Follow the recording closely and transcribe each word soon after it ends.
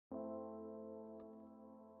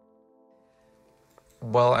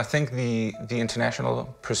Well, I think the international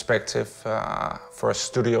perspective for a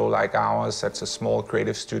studio like ours, that's a small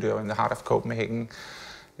creative studio in the heart of Copenhagen,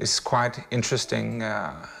 is quite interesting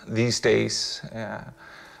these days.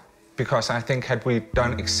 Because I think had we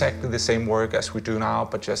done exactly the same work as we do now,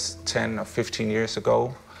 but just 10 or 15 years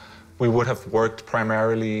ago, we would have worked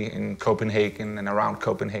primarily in Copenhagen and around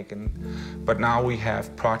Copenhagen. But now we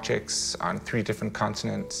have projects on 3 different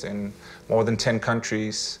continents in more than 10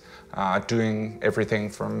 countries, doing everything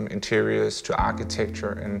from interiors to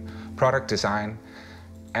architecture and product design.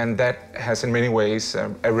 And that has in many ways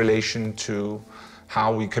a relation to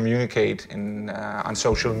how we communicate on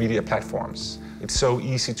social media platforms. It's so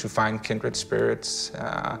easy to find kindred spirits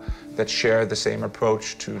that share the same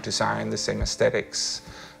approach to design, the same aesthetics,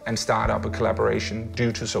 and start up a collaboration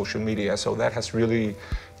due to social media. So that has really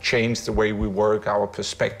changed the way we work, our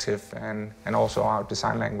perspective, and also our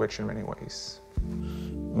design language in many ways.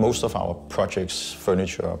 Most of our projects,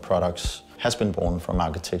 furniture, products, has been born from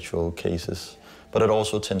architectural cases. But it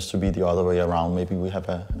also tends to be the other way around. Maybe we have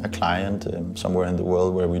a client somewhere in the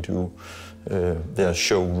world where we do their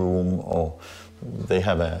showroom, or they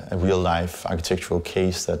have a real-life architectural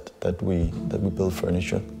case that we build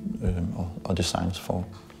furniture or designs for.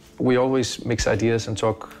 We always mix ideas and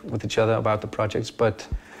talk with each other about the projects, but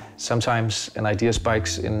sometimes an idea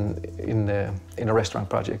spikes in a restaurant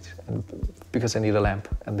project because they need a lamp,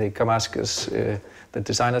 and they come ask us, the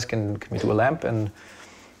designers, can we do a lamp? And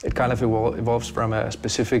it kind of evolves from a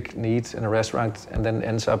specific need in a restaurant and then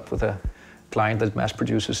ends up with a client that mass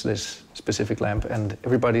produces this specific lamp, and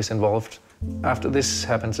everybody's involved. After this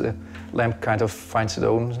happens, the lamp kind of finds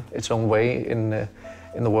its own way in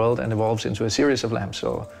the world and evolves into a series of lamps,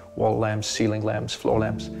 or wall lamps, ceiling lamps, floor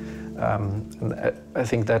lamps. And I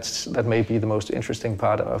think that may be the most interesting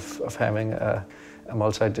part of having a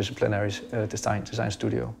multidisciplinary design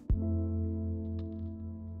studio.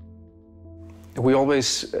 We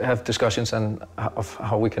always have discussions of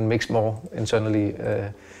how we can mix more internally,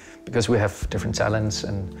 because we have different talents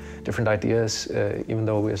and different ideas, even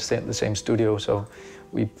though we're the same studio. So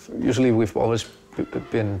we've always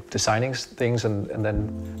been designing things and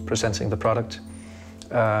then presenting the product.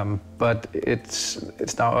 But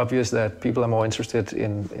it's now obvious that people are more interested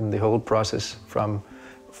in the whole process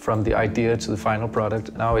from the idea to the final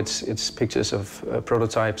product. Now it's pictures of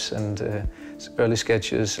prototypes and early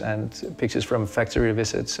sketches and pictures from factory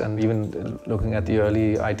visits, and even looking at the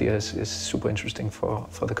early ideas is super interesting for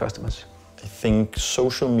the customers. I think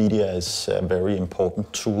social media is a very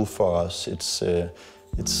important tool for us. It's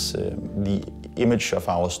the image of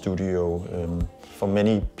our studio. For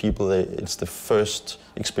many people, it's the first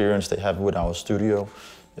experience they have with our studio.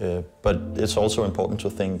 But it's also important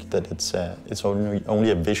to think that it's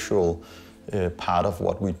only a visual part of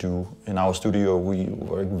what we do. In our studio, we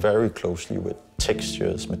work very closely with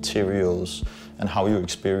textures, materials, and how you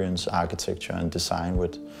experience architecture and design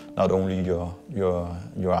with not only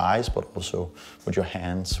your eyes, but also with your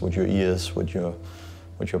hands, with your ears, with your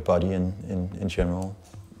body in general.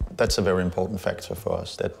 That's a very important factor for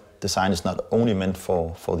us, that design is not only meant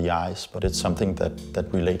for the eyes, but it's something that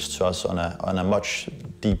relates to us on a much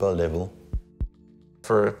deeper level.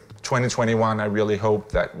 For 2021, I really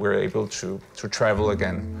hope that we're able to travel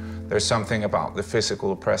again. There's something about the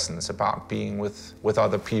physical presence, about being with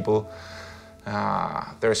other people.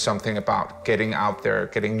 There's something about getting out there,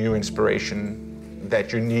 getting new inspiration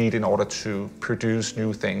that you need in order to produce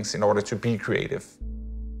new things, in order to be creative.